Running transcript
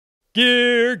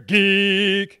Gear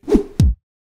Geek.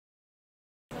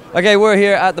 Okay, we're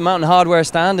here at the Mountain Hardware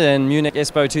stand in Munich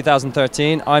ISPO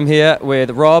 2013. I'm here with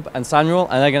Rob and Samuel,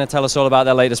 and they're going to tell us all about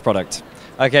their latest product.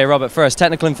 Okay, Robert, first,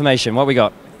 technical information. What we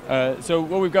got? So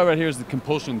what we've got right here is the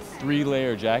Compulsion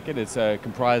 3-layer jacket. It's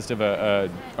comprised of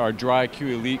our Dry Q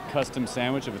Elite custom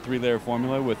sandwich of a 3-layer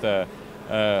formula with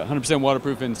 100%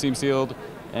 waterproof and seam sealed,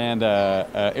 and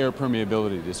air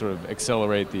permeability to sort of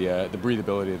accelerate the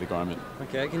breathability of the garment.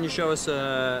 Okay, can you show us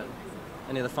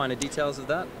any of the finer details of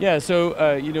that? Yeah,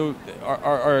 so you know,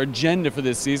 our agenda for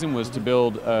this season was to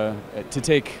build, to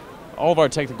take all of our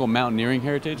technical mountaineering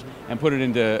heritage and put it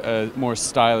into a more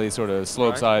stylish sort of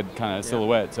slope side kind of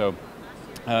silhouette. So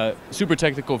super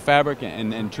technical fabric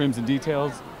and trims and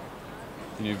details.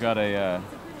 And you've got a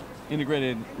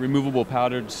integrated removable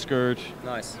powdered skirt.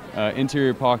 Nice.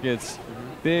 Interior pockets,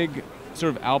 big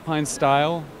sort of alpine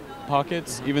style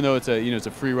pockets. Even though it's a it's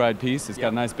a free ride piece, it's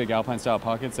got nice big alpine style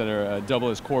pockets that are double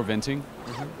as core venting.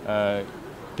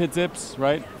 Pit zips,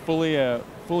 right?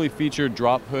 Fully featured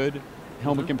drop hood.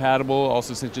 Helmet compatible,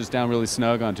 also cinches down really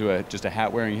snug onto just a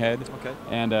hat wearing head. Okay.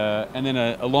 And then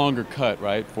a longer cut,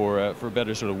 right, for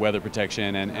better sort of weather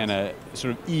protection and a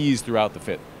sort of ease throughout the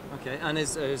fit. Okay, and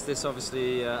is this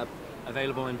obviously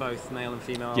available in both male and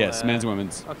female? Yes, men's and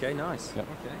women's. Okay, nice. Yep.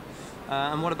 Okay.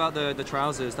 And what about the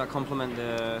trousers that complement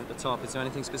the top? Is there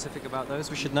anything specific about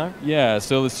those we should know? Yeah,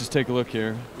 so let's just take a look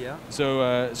here. Yeah.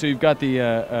 So you've got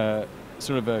the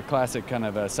sort of a classic kind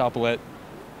of a salpalette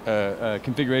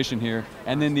configuration here,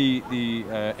 and then the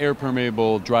air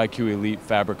permeable Dry Q Elite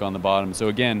fabric on the bottom. So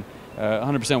again,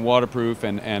 100% waterproof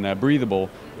and breathable,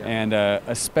 and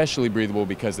especially breathable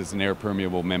because it's an air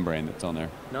permeable membrane that's on there.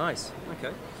 Nice.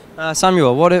 Okay.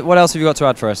 Samuel, what else have you got to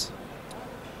add for us?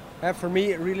 For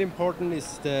me, really important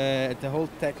is the whole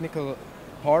technical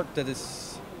part that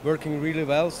is working really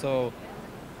well. So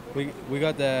we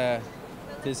got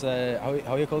this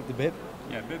how you call it, the bib?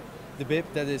 Yeah, bib. The bib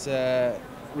that is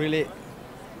really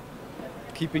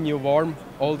keeping you warm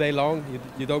all day long.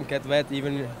 You don't get wet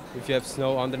even if you have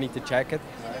snow underneath the jacket.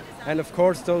 And of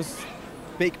course those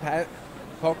big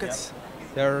pockets,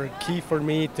 they're key for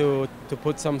me to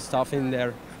put some stuff in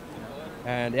there.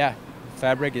 And yeah,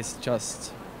 fabric is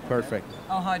just perfect.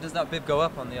 How high does that bib go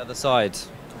up on the other side? Let's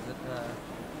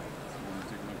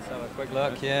have a quick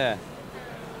look, yeah.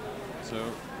 So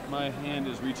my hand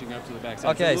is reaching up to the back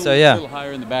side. Okay, so yeah. A little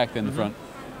higher in the back than the front.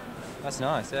 That's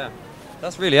nice, yeah.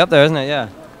 That's really up there, isn't it? Yeah.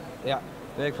 Yeah.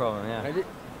 Big problem, yeah. And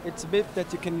it's a bib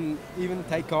that you can even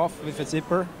take off with a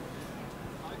zipper.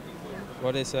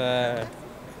 What is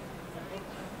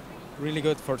really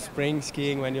good for spring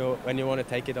skiing when you want to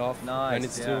take it off. Nice. When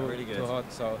it's really too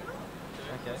hot. So.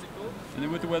 Okay. And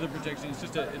then with the weather protection, it's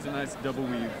a nice double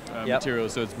weave material.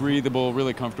 So it's breathable,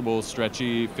 really comfortable,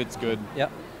 stretchy, fits good.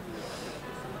 Yep.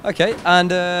 Okay.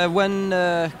 And when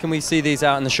can we see these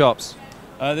out in the shops?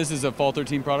 This is a fall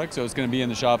 13 product, so it's going to be in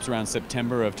the shops around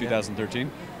September of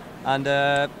 2013.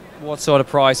 And what sort of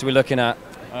price are we looking at?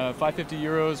 550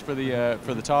 euros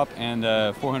for the top and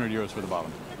 400 euros for the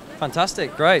bottom.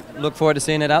 Fantastic, great. Look forward to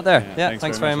seeing it out there. Yeah,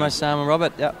 thanks very much, Sam and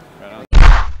Robert. Yeah.